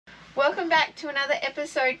Welcome back to another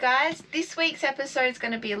episode, guys. This week's episode is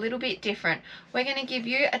going to be a little bit different. We're going to give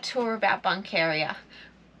you a tour of our bunk area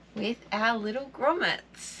with our little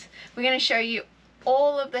grommets. We're going to show you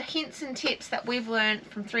all of the hints and tips that we've learned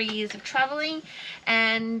from 3 years of traveling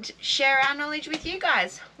and share our knowledge with you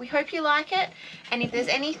guys. We hope you like it, and if there's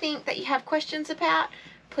anything that you have questions about,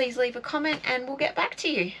 please leave a comment and we'll get back to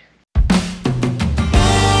you.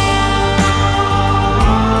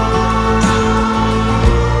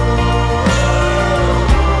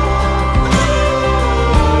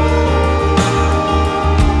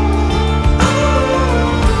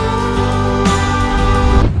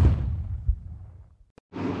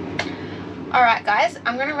 Alright guys,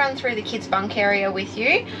 I'm going to run through the kids' bunk area with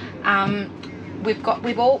you.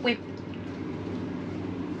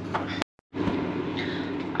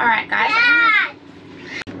 Alright guys,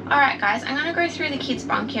 I'm going to go through the kids'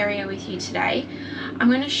 bunk area with you today. I'm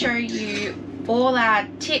going to show you all our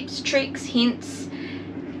tips, tricks, hints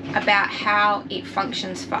about how it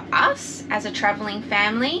functions for us as a traveling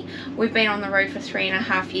family. We've been on the road for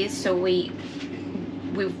 3.5 years, so we've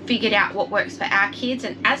figured out what works for our kids,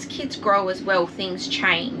 and as kids grow as well, things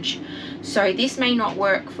change. So this may not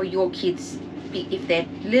work for your kids if they're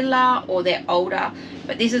littler or they're older,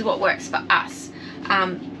 but this is what works for us.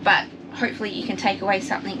 But hopefully you can take away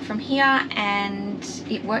something from here and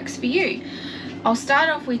it works for you. I'll start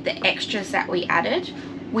off with the extras that we added.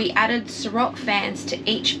 We added Ciroc fans to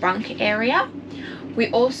each bunk area. We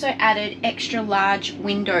also added extra large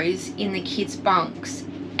windows in the kids' bunks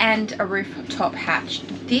and a rooftop hatch.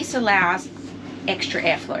 This allows extra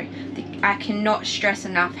airflow. I cannot stress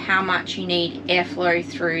enough how much you need airflow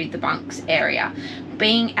through the bunks area.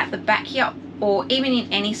 Being at the back here, or even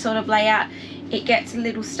in any sort of layout, it gets a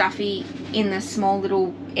little stuffy in the small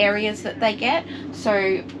little areas that they get.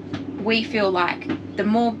 So we feel like the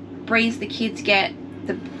more breeze the kids get,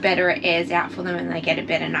 the better it airs out for them and they get a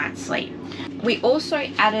better night's sleep. We also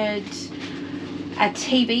added a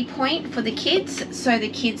TV point for the kids, so the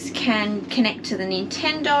kids can connect to the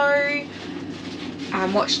Nintendo,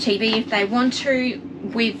 watch TV if they want to.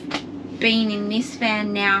 We've been in this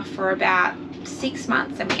van now for about 6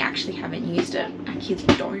 months and we actually haven't used it. Our kids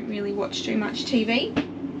don't really watch too much TV.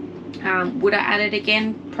 Would I add it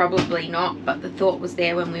again? Probably not, but the thought was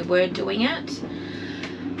there when we were doing it.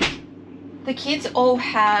 The kids all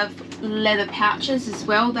have leather pouches as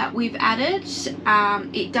well that we've added.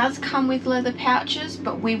 It does come with leather pouches,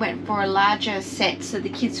 but we went for a larger set so the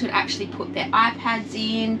kids could actually put their iPads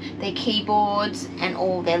in, their keyboards and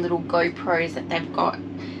all their little GoPros that they've got.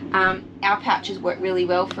 Our pouches work really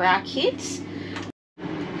well for our kids.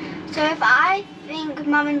 So if I think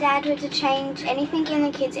Mum and Dad were to change anything in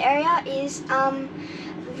the kids area is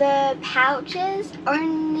the pouches,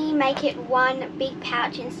 only make it one big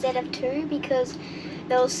pouch instead of two, because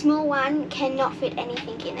the small one cannot fit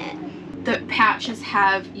anything in it. The pouches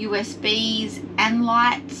have USBs and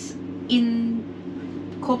lights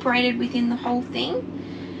incorporated within the whole thing,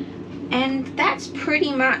 and that's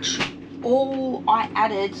pretty much all I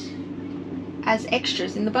added as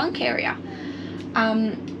extras in the bunk area.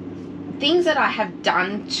 Things that I have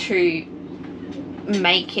done to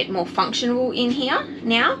make it more functional in here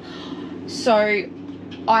now. So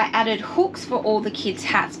I added hooks for all the kids'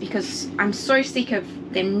 hats because I'm so sick of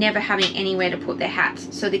them never having anywhere to put their hats.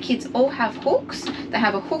 So the kids all have hooks. They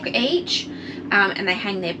have a hook each, and they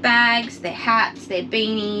hang their bags, their hats, their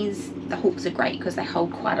beanies. The hooks are great because they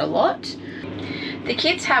hold quite a lot. The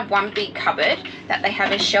kids have one big cupboard that they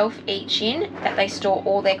have a shelf each in that they store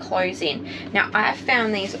all their clothes in. Now I have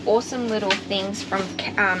found these awesome little things from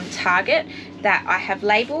Target that I have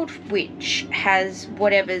labelled, which has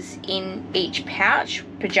whatever's in each pouch,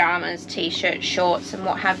 pajamas, t-shirts, shorts and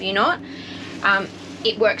what have you not.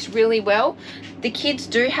 It works really well. The kids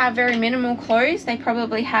do have very minimal clothes. They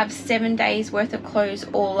probably have 7 days worth of clothes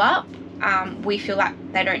all up. We feel like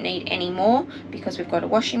they don't need any more because we've got a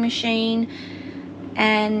washing machine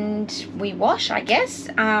and we wash, I guess.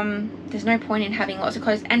 There's no point in having lots of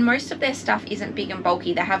clothes, and most of their stuff isn't big and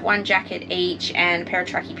bulky. They have one jacket each and a pair of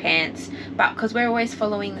tracky pants, but because we're always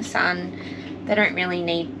following the sun, they don't really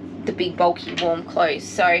need the big bulky warm clothes.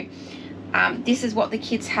 So this is what the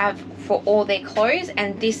kids have for all their clothes,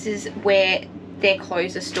 and this is where their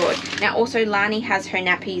clothes are stored. Now also Lani has her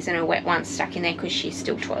nappies and her wet ones stuck in there because she's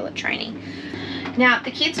still toilet training. Now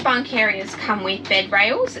the kids' bunk areas come with bed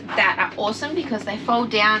rails that are awesome because they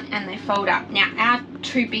fold down and they fold up. Now our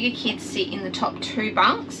two bigger kids sit in the top two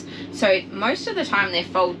bunks, so most of the time they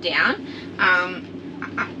fold down.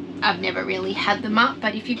 I've never really had them up,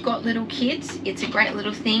 but if you've got little kids, it's a great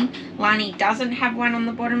little thing. Lani doesn't have one on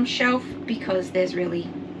the bottom shelf because there's really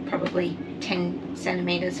probably 10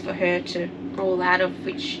 centimeters for her to roll out of,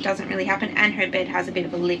 which doesn't really happen, and her bed has a bit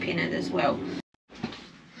of a lip in it as well.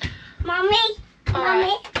 Mommy,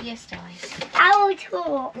 Mommy. Yes, darling. I will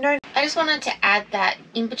talk. No, I just wanted to add that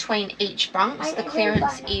in between each bunks, the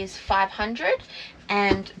clearance is 500,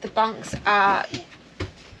 and the bunks are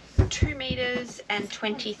 2 meters and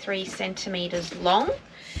 23 centimeters long,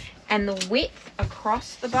 and the width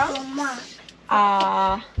across the bunks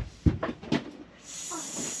are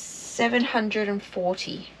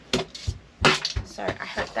 740. So I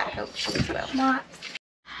hope that helps you as well.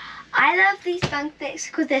 I love these bunk beds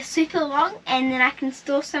because they're super long, and then I can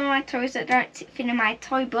store some of my toys that don't fit in my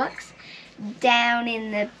toy box down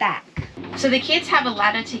in the back. So the kids have a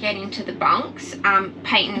ladder to get into the bunks.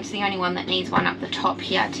 Peyton's the only one that needs one up the top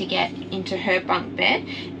here to get into her bunk bed,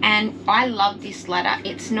 and I love this ladder.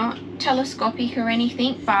 It's not telescopic or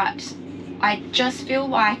anything, but I just feel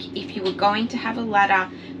like if you were going to have a ladder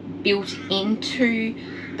built into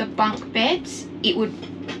the bunk beds, it would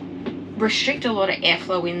restrict a lot of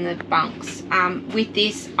airflow in the bunks. With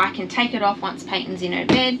this, I can take it off once Peyton's in her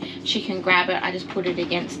bed. She can grab it. I just put it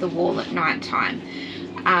against the wall at night time.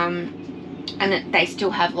 And they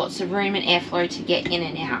still have lots of room and airflow to get in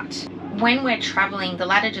and out. When we're traveling, the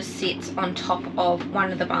ladder just sits on top of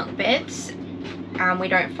one of the bunk beds. We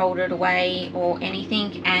don't fold it away or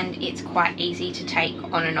anything, and it's quite easy to take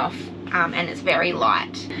on and off, and it's very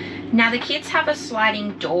light. Now the kids have a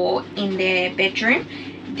sliding door in their bedroom.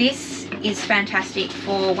 This is fantastic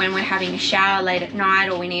for when we're having a shower late at night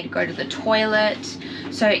or we need to go to the toilet,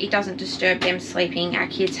 so it doesn't disturb them sleeping. Our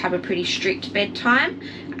kids have a pretty strict bedtime.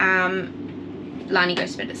 Lani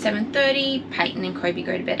goes to bed at 7:30, Peyton and Kobe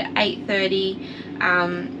go to bed at 8:30.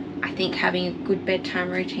 I think having a good bedtime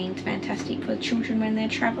routine is fantastic for children when they're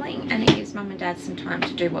traveling, and it gives mum and dad some time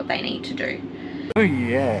to do what they need to do. Oh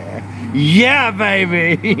yeah. Yeah,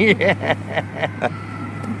 baby. Yeah.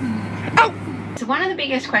 Oh. So one of the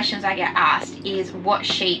biggest questions I get asked is, what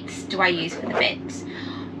sheets do I use for the beds?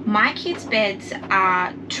 My kids' beds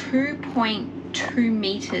are 2.2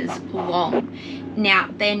 meters long. Now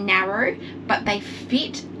they're narrow, but they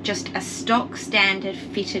fit just a stock standard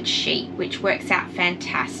fitted sheet, which works out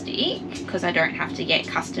fantastic because I don't have to get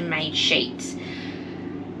custom made sheets.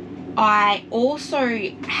 I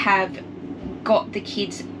also have got the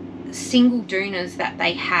kids single doonas that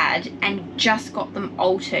they had and just got them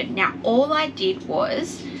altered. Now all I did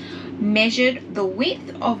was measured the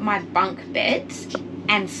width of my bunk beds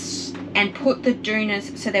and put the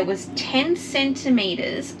doonas so there was 10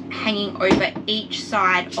 centimeters hanging over each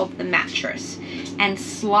side of the mattress, and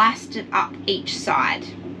sliced it up each side,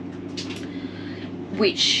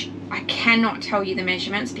 which I cannot tell you the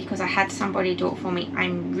measurements because I had somebody do it for me.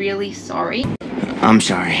 I'm really sorry. I'm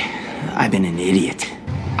sorry. I've been an idiot.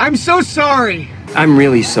 I'm so sorry. I'm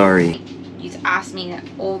really sorry. You ask me that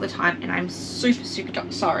all the time, and I'm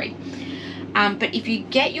super sorry. But if you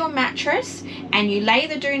get your mattress and you lay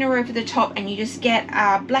the doona over the top and you just get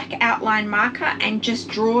a black outline marker and just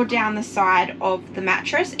draw down the side of the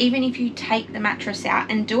mattress, even if you take the mattress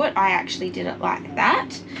out and do it, I actually did it like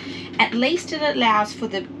that, at least it allows for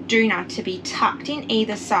the doona to be tucked in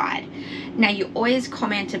either side. Now you always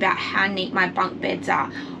comment about how neat my bunk beds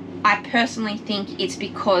are. I personally think it's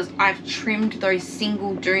because I've trimmed those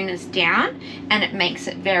single doonas down and it makes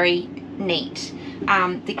it very neat.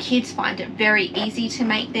 The kids find it very easy to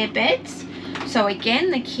make their beds. So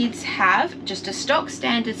again, the kids have just a stock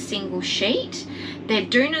standard single sheet. Their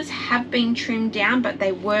doonas have been trimmed down, but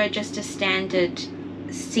they were just a standard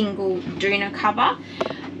single doona cover.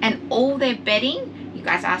 And all their bedding, you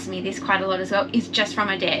guys ask me this quite a lot as well, is just from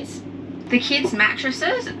Adairs. The kids'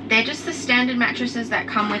 mattresses, they're just the standard mattresses that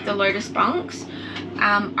come with the Lotus bunks.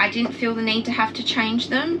 I didn't feel the need to have to change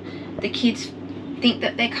them. The kids think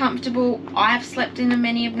that they're comfortable. I've slept in them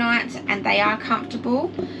many of nights and they are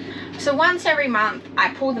comfortable. So once every month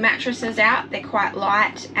I pull the mattresses out. They're quite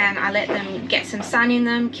light and I let them get some sun in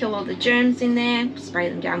them, kill all the germs in there, spray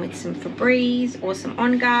them down with some Febreze or some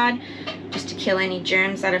On Guard just to kill any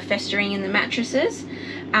germs that are festering in the mattresses.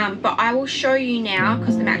 But I will show you now,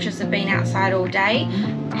 because the mattresses have been outside all day,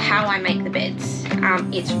 how I make the beds.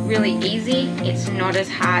 It's really easy. It's not as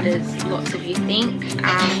hard as lots of you think.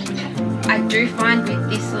 I do find with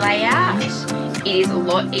this layout, it is a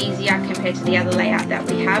lot easier compared to the other layout that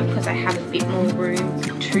we have, because I have a bit more room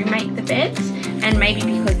to make the beds, and maybe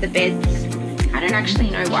because the beds, I don't actually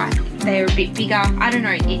know why, they're a bit bigger. I don't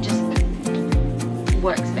know, it just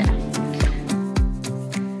works better.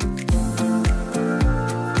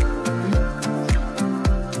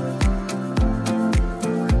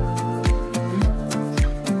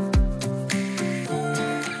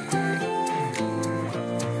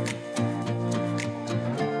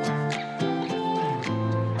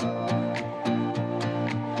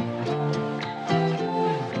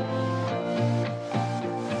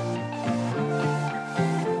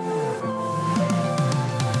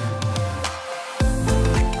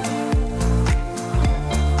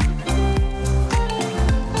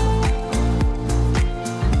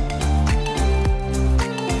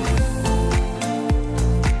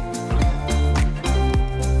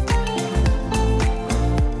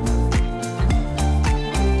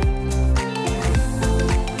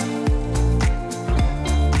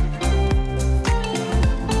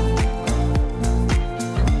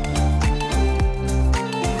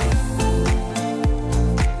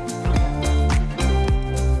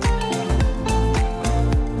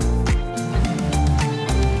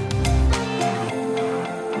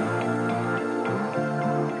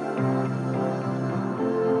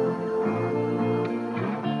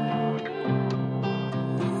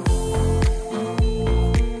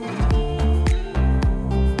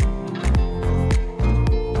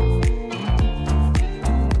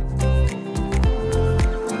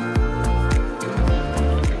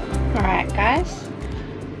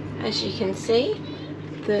 can see,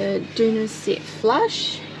 the doonas sit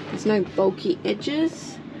flush. There's no bulky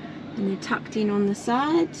edges, and they're tucked in on the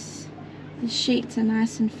sides. The sheets are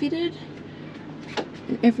nice and fitted,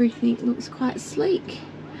 and everything looks quite sleek.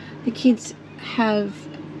 The kids have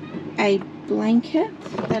a blanket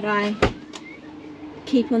that I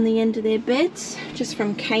keep on the end of their beds, just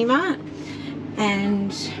from Kmart,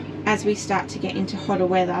 and as we start to get into hotter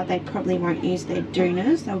weather, they probably won't use their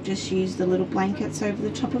doonas. They'll just use the little blankets over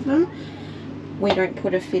the top of them. We don't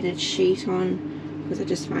put a fitted sheet on because I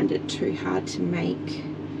just find it too hard to make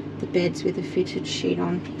the beds with a fitted sheet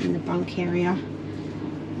on in the bunk area,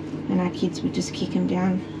 and our kids would just kick them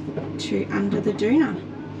down to under the doona.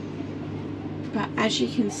 But as you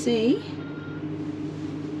can see,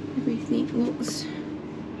 everything looks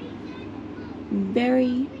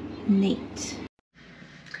very neat.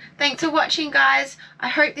 Thanks for watching, guys. I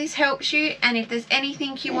hope this helps you, and if there's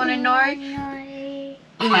anything you want to know,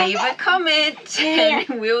 leave a comment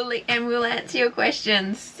and we'll answer your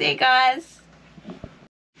questions. See you guys.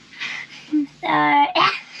 So,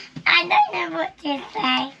 I don't know what to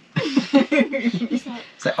say.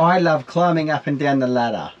 So I love climbing up and down the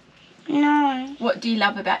ladder. No. What do you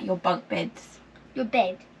love about your bunk beds? Your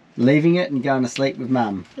bed. Leaving it and going to sleep with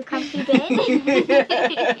Mum. Your comfy bed.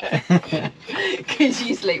 Because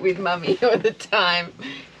you sleep with Mummy all the time.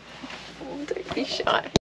 Oh, don't be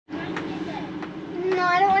shy. No,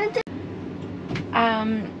 I don't want to do.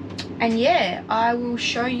 And yeah, I will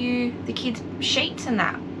show you the kids' sheets and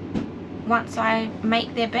that once I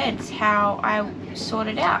make their beds, how I sort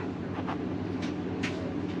it out.